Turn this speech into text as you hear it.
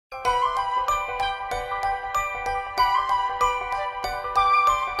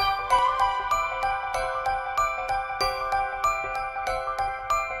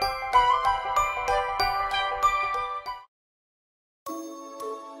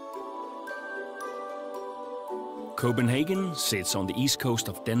Copenhagen sits on the east coast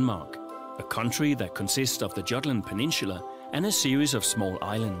of Denmark, a country that consists of the Jutland Peninsula and a series of small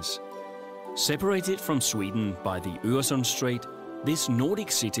islands. Separated from Sweden by the Øresund Strait, this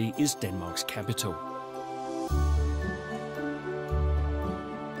Nordic city is Denmark's capital.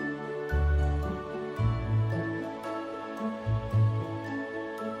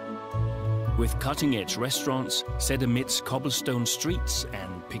 With cutting-edge restaurants set amidst cobblestone streets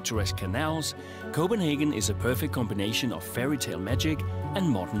and picturesque canals, Copenhagen is a perfect combination of fairy tale magic and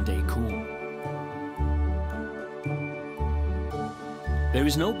modern-day cool. There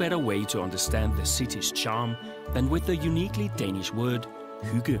is no better way to understand the city's charm than with the uniquely Danish word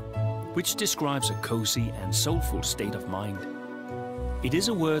hygge, which describes a cozy and soulful state of mind. It is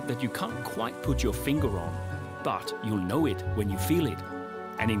a word that you can't quite put your finger on, but you'll know it when you feel it.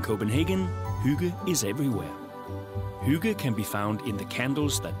 And in Copenhagen, hygge is everywhere. Hygge can be found in the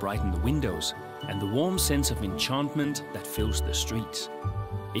candles that brighten the windows and the warm sense of enchantment that fills the streets.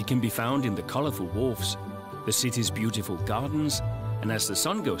 It can be found in the colorful wharves, the city's beautiful gardens, and as the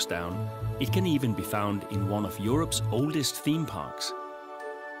sun goes down, it can even be found in one of Europe's oldest theme parks.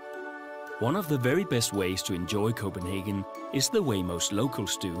 One of the very best ways to enjoy Copenhagen is the way most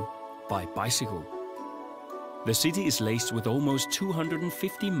locals do, by bicycle. The city is laced with almost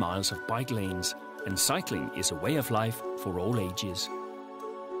 250 miles of bike lanes, and cycling is a way of life for all ages.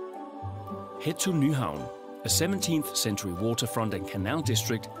 Head to Nyhavn, a 17th century waterfront and canal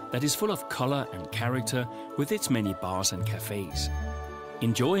district that is full of color and character with its many bars and cafes.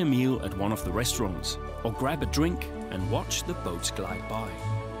 Enjoy a meal at one of the restaurants, or grab a drink and watch the boats glide by.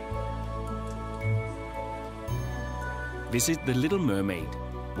 Visit the Little Mermaid,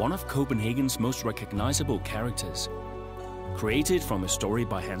 one of Copenhagen's most recognizable characters. Created from a story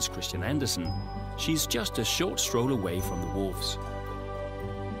by Hans Christian Andersen, she's just a short stroll away from the wharves.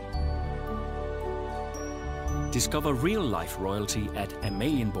 Discover real-life royalty at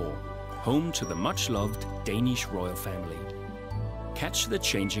Amalienborg, home to the much-loved Danish royal family. Catch the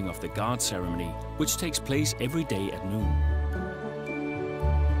changing of the guard ceremony, which takes place every day at noon.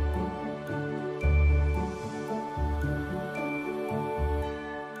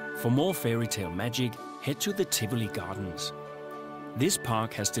 For more fairy tale magic, head to the Tivoli Gardens. This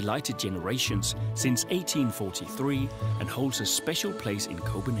park has delighted generations since 1843 and holds a special place in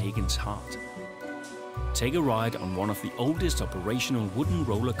Copenhagen's heart. Take a ride on one of the oldest operational wooden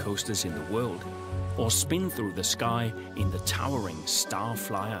roller coasters in the world, or spin through the sky in the towering Star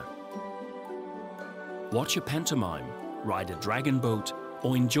Flyer. Watch a pantomime, ride a dragon boat,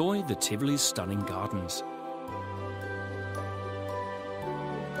 or enjoy the Tivoli's stunning gardens.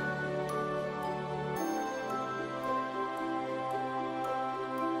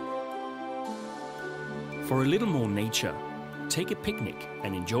 For a little more nature, take a picnic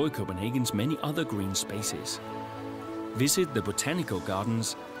and enjoy Copenhagen's many other green spaces. Visit the botanical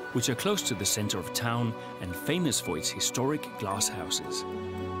gardens, which are close to the center of town and famous for its historic glass houses.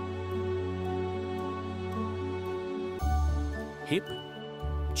 Hip,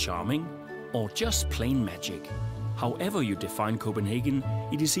 charming, or just plain magic, however you define Copenhagen,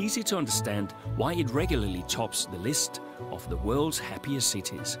 it is easy to understand why it regularly tops the list of the world's happiest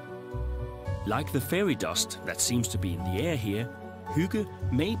cities. Like the fairy dust that seems to be in the air here, hygge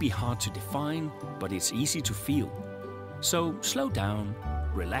may be hard to define, but it's easy to feel. So slow down,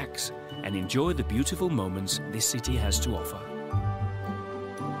 relax, and enjoy the beautiful moments this city has to offer.